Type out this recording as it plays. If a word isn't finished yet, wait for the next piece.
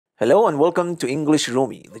Hello and welcome to English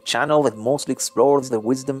Rumi, the channel that mostly explores the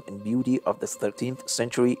wisdom and beauty of the 13th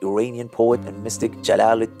century Iranian poet and mystic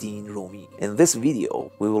Jalaluddin Rumi. In this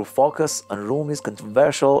video, we will focus on Rumi's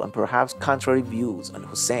controversial and perhaps contrary views on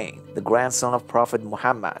Hussein, the grandson of Prophet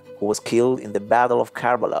Muhammad, who was killed in the Battle of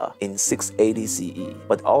Karbala in 680 CE,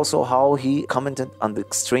 but also how he commented on the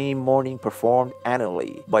extreme mourning performed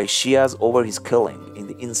annually by Shias over his killing in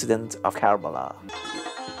the incident of Karbala.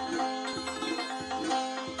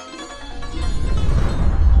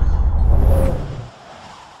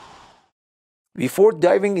 Before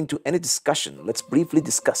diving into any discussion, let's briefly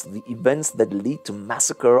discuss the events that lead to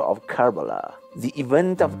massacre of Karbala. The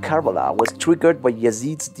event of Karbala was triggered by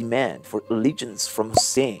Yazid's demand for allegiance from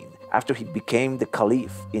Hussein after he became the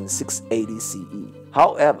caliph in 680 CE.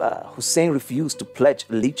 However, Hussein refused to pledge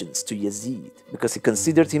allegiance to Yazid because he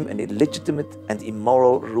considered him an illegitimate and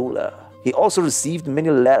immoral ruler. He also received many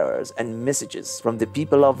letters and messages from the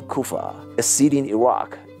people of Kufa, a city in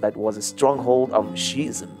Iraq that was a stronghold of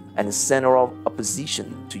Shiism and a center of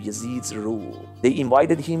opposition to Yazid's rule. They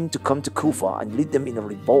invited him to come to Kufa and lead them in a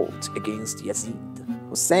revolt against Yazid.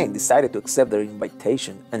 Hussein decided to accept their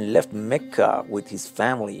invitation and left Mecca with his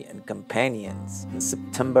family and companions in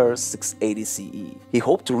September 680 CE. He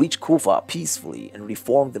hoped to reach Kufa peacefully and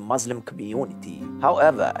reform the Muslim community.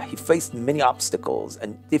 However, he faced many obstacles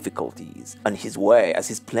and difficulties on his way as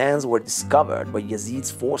his plans were discovered by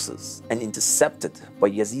Yazid's forces and intercepted by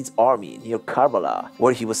Yazid's army near Karbala,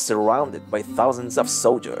 where he was surrounded by thousands of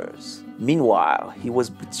soldiers. Meanwhile, he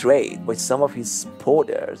was betrayed by some of his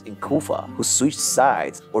supporters in Kufa who switched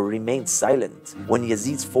sides or remained silent when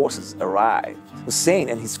Yazid's forces arrived. Hussein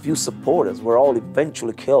and his few supporters were all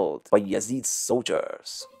eventually killed by Yazid's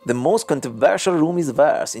soldiers. The most controversial Rumi's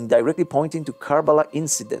verse indirectly pointing to Karbala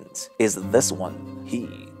incident is this one: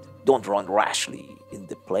 Heed, don't run rashly in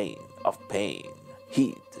the plain of pain.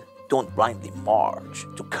 Heed, don't blindly march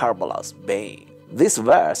to Karbala's bane. This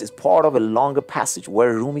verse is part of a longer passage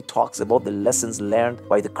where Rumi talks about the lessons learned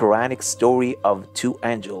by the Quranic story of two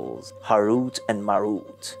angels, Harut and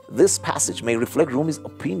Marut. This passage may reflect Rumi's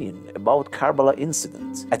opinion about Karbala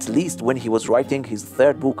incident, at least when he was writing his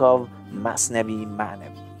third book of Masnavi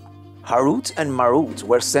Manavi. Harut and Marut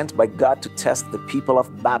were sent by God to test the people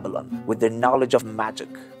of Babylon with their knowledge of magic.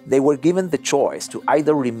 They were given the choice to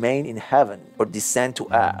either remain in heaven or descend to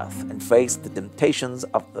earth and face the temptations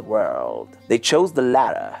of the world. They chose the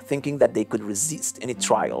latter, thinking that they could resist any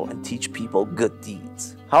trial and teach people good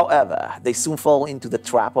deeds. However, they soon fell into the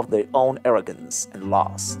trap of their own arrogance and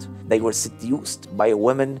lost. They were seduced by a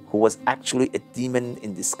woman who was actually a demon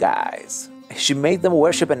in disguise. She made them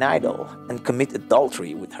worship an idol and commit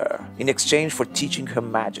adultery with her in exchange for teaching her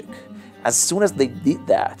magic. As soon as they did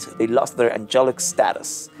that, they lost their angelic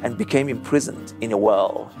status and became imprisoned in a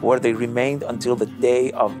well, where they remained until the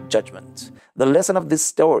day of judgment. The lesson of this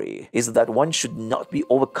story is that one should not be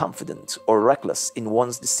overconfident or reckless in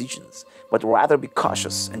one's decisions, but rather be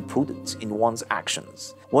cautious and prudent in one's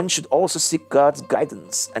actions. One should also seek God's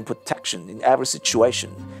guidance and protection in every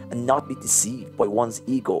situation and not be deceived by one's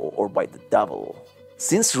ego or by the devil.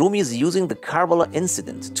 Since Rumi is using the Karbala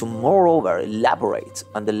incident to moreover elaborate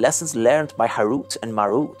on the lessons learned by Harut and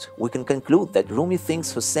Marut, we can conclude that Rumi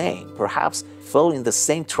thinks Hussein perhaps fell in the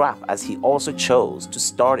same trap as he also chose to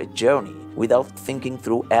start a journey without thinking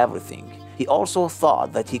through everything. He also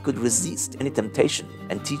thought that he could resist any temptation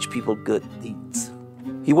and teach people good deeds.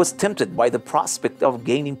 He was tempted by the prospect of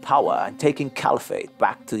gaining power and taking caliphate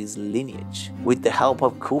back to his lineage with the help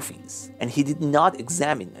of Kufis, and he did not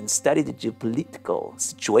examine and study the geopolitical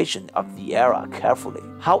situation of the era carefully.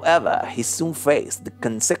 However, he soon faced the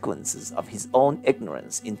consequences of his own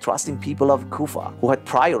ignorance in trusting people of Kufa who had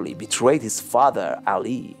priorly betrayed his father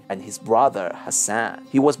Ali and his brother Hassan.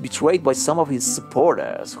 He was betrayed by some of his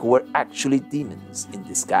supporters who were actually demons in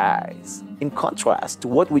disguise. In contrast to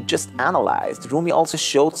what we just analyzed, Rumi also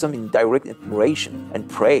showed some indirect admiration and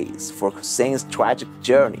praise for Hussein's tragic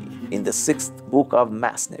journey in the 6th book of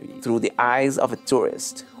Masnavi through the eyes of a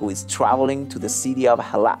tourist who is traveling to the city of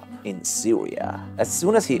Halab in Syria. As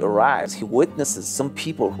soon as he arrives, he witnesses some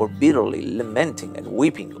people who are bitterly lamenting and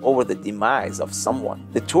weeping over the demise of someone.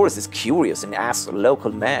 The tourist is curious and asks a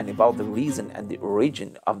local man about the reason and the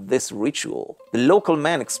origin of this ritual. The local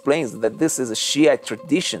man explains that this is a Shiite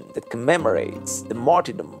tradition that commemorates the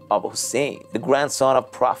martyrdom of Hussein, the grandson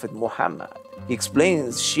of Prophet Muhammad. He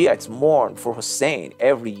explains Shiites mourn for Hussein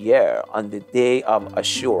every year on the day of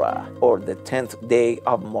Ashura, or the 10th day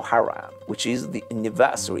of Muharram, which is the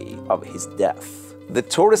anniversary of his death. The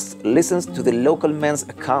tourist listens to the local man's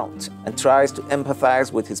account and tries to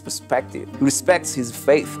empathize with his perspective. He respects his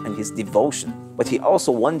faith and his devotion, but he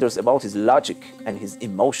also wonders about his logic and his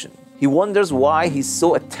emotion. He wonders why he's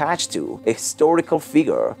so attached to a historical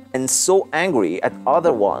figure and so angry at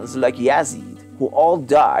other ones like Yazid, who all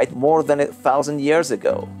died more than 1,000 years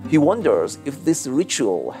ago. He wonders if this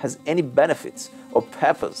ritual has any benefits or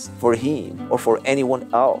purpose for him or for anyone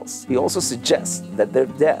else. He also suggests that their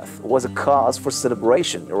death was a cause for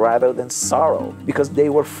celebration rather than sorrow, because they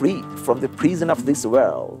were freed from the prison of this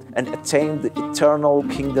world and attained the eternal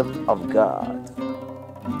kingdom of God.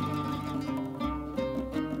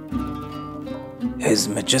 His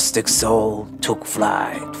majestic soul took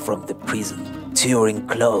flight from the prison, tearing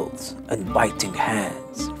clothes and biting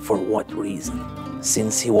hands. For what reason?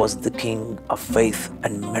 Since he was the king of faith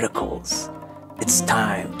and miracles, it's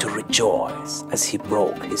time to rejoice as he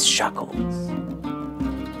broke his shackles.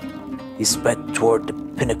 He sped toward the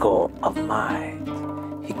pinnacle of might.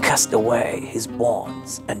 He cast away his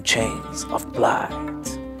bonds and chains of plight.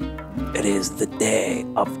 It is the day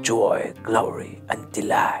of joy, glory, and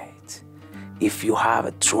delight, if you have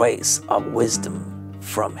a trace of wisdom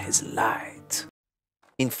from his light.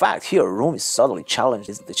 In fact, here Rumi subtly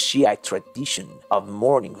challenges the Shiite tradition of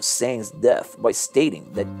mourning Hussein's death by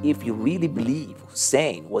stating that if you really believe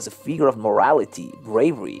Hussein was a figure of morality,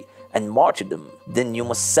 bravery, and martyrdom, then you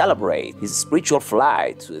must celebrate his spiritual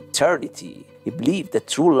flight to eternity. He believed that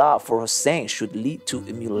true love for Hussein should lead to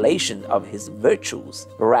emulation of his virtues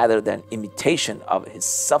rather than imitation of his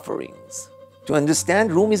sufferings. To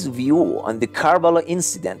understand Rumi's view on the Karbala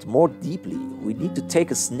incident more deeply, we need to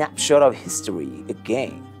take a snapshot of history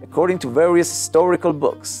again. According to various historical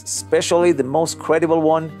books, especially the most credible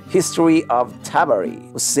one, History of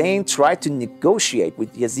Tabari, Hussein tried to negotiate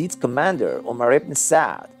with Yazid's commander, Umar ibn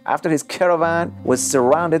Sa'd, after his caravan was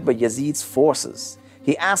surrounded by Yazid's forces.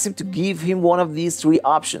 He asked him to give him one of these three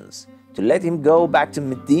options: to let him go back to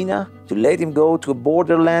Medina, to let him go to a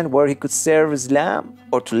borderland where he could serve Islam,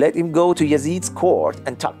 or to let him go to Yazid's court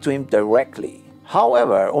and talk to him directly.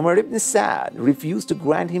 However, Umar ibn Sa'd refused to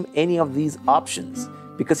grant him any of these options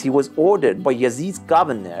because he was ordered by Yazid's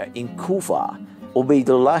governor in Kufa,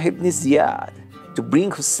 Ubaydullah ibn Ziyad, to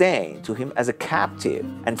bring Hussein to him as a captive,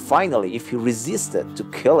 and finally, if he resisted, to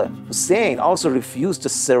kill him. Hussein also refused to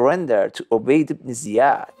surrender to Ubayd ibn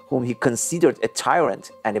Ziyad, whom he considered a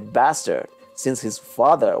tyrant and a bastard, since his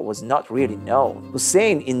father was not really known.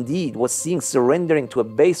 Hussein indeed was seen surrendering to a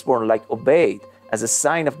baseborn like Ubayd as a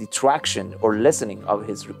sign of detraction or lessening of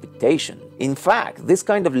his reputation. In fact, this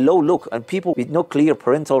kind of low look on people with no clear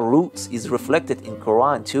parental roots is reflected in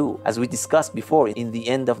Quran too, as we discussed before in the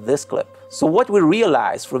end of this clip. So what we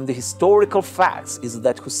realize from the historical facts is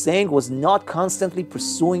that Hussein was not constantly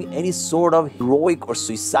pursuing any sort of heroic or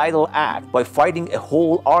suicidal act by fighting a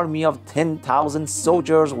whole army of 10,000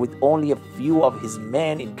 soldiers with only a few of his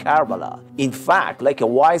men in Karbala. In fact, like a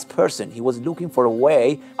wise person, he was looking for a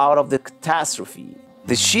way out of the catastrophe.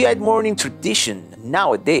 The Shiite mourning tradition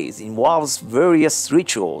nowadays involves various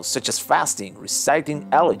rituals such as fasting, reciting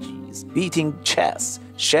elegies, beating chests,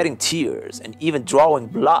 shedding tears, and even drawing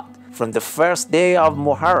blood from the first day of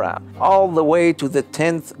Muharram all the way to the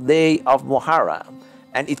 10th day of Muharram.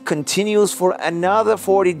 And it continues for another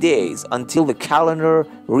 40 days until the calendar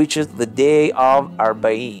reaches the day of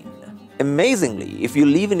arbaeen. Amazingly, if you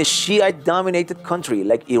live in a Shiite-dominated country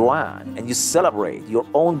like Iran and you celebrate your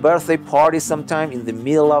own birthday party sometime in the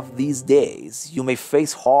middle of these days, you may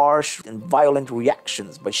face harsh and violent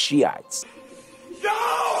reactions by Shiites.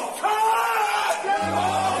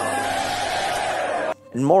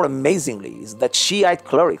 And more amazingly is that Shiite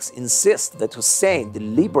clerics insist that Hussein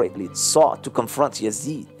deliberately sought to confront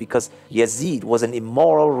Yazid because Yazid was an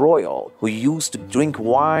immoral royal who used to drink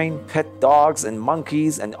wine, pet dogs and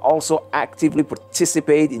monkeys, and also actively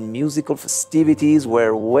participate in musical festivities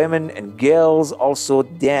where women and girls also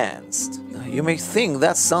danced. You may think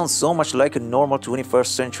that sounds so much like a normal 21st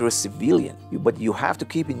century civilian, but you have to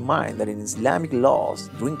keep in mind that in Islamic laws,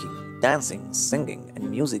 drinking, dancing, singing, and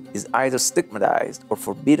music is either stigmatized or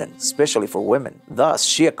forbidden, especially for women. Thus,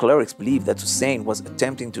 Shia clerics believe that Hussein was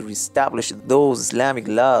attempting to reestablish those Islamic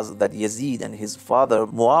laws that Yazid and his father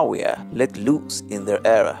Muawiyah let loose in their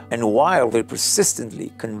era. And while they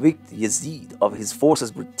persistently convict Yazid of his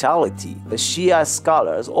forces' brutality, the Shia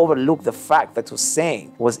scholars overlook the fact that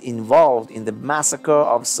Hussein was involved in the massacre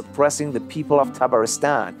of suppressing the people of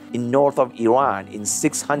Tabaristan in north of Iran in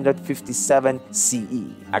 657 CE.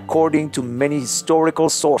 According to many historical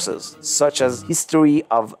sources, such as History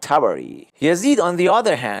of Tabari. Yazid, on the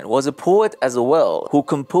other hand, was a poet as well, who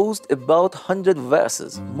composed about 100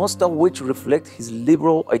 verses, most of which reflect his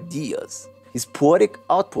liberal ideas. His poetic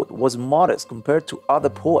output was modest compared to other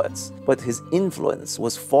poets, but his influence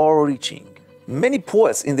was far-reaching. Many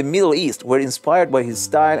poets in the Middle East were inspired by his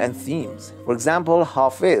style and themes. For example,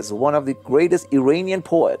 Hafiz, one of the greatest Iranian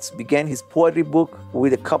poets, began his poetry book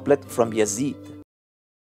with a couplet from Yazid.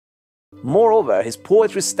 Moreover, his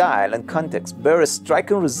poetry style and context bear a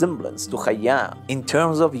striking resemblance to Khayyam in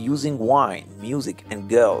terms of using wine, music, and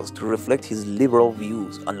girls to reflect his liberal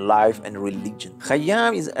views on life and religion.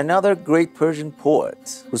 Khayyam is another great Persian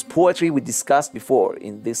poet whose poetry we discussed before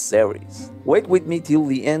in this series. Wait with me till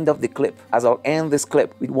the end of the clip, as I'll end this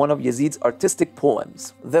clip with one of Yazid's artistic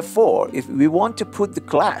poems. Therefore, if we want to put the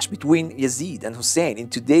clash between Yazid and Hussein in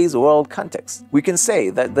today's world context, we can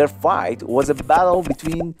say that their fight was a battle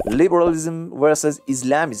between liberalism versus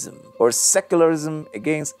Islamism, or secularism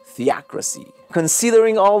against theocracy.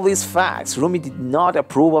 Considering all these facts, Rumi did not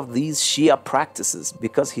approve of these Shia practices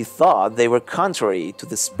because he thought they were contrary to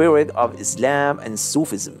the spirit of Islam and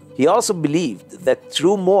Sufism. He also believed that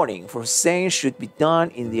true mourning for Hussein should be done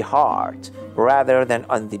in the heart rather than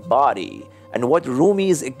on the body, and what Rumi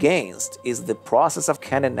is against is the process of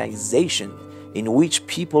canonization in which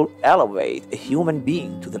people elevate a human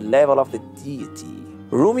being to the level of the deity.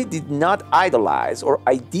 Rumi did not idolize or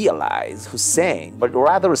idealize Hussein, but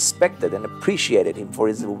rather respected and appreciated him for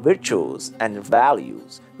his virtues and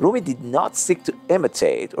values. Rumi did not seek to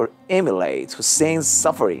imitate or emulate Hussein's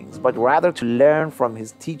sufferings, but rather to learn from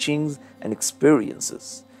his teachings and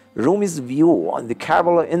experiences. Rumi's view on the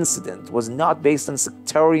Karbala incident was not based on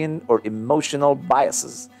sectarian or emotional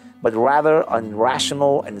biases, but rather on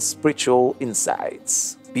rational and spiritual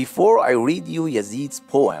insights. Before I read you Yazid's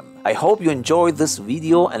poem, I hope you enjoyed this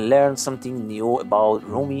video and learned something new about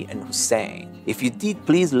Rumi and Hussein. If you did,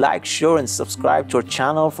 please like, share, and subscribe to our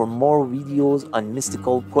channel for more videos on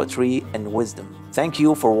mystical poetry and wisdom. Thank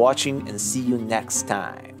you for watching and see you next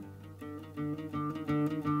time.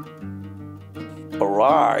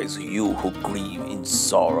 Arise, you who grieve in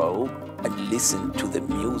sorrow, and listen to the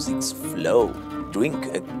music's flow. Drink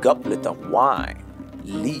a goblet of wine.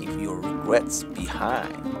 Leave your regrets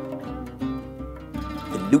behind.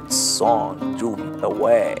 The lute's song drew me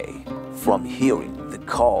away from hearing the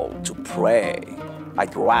call to pray.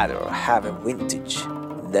 I'd rather have a vintage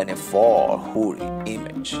than a 4 houri image.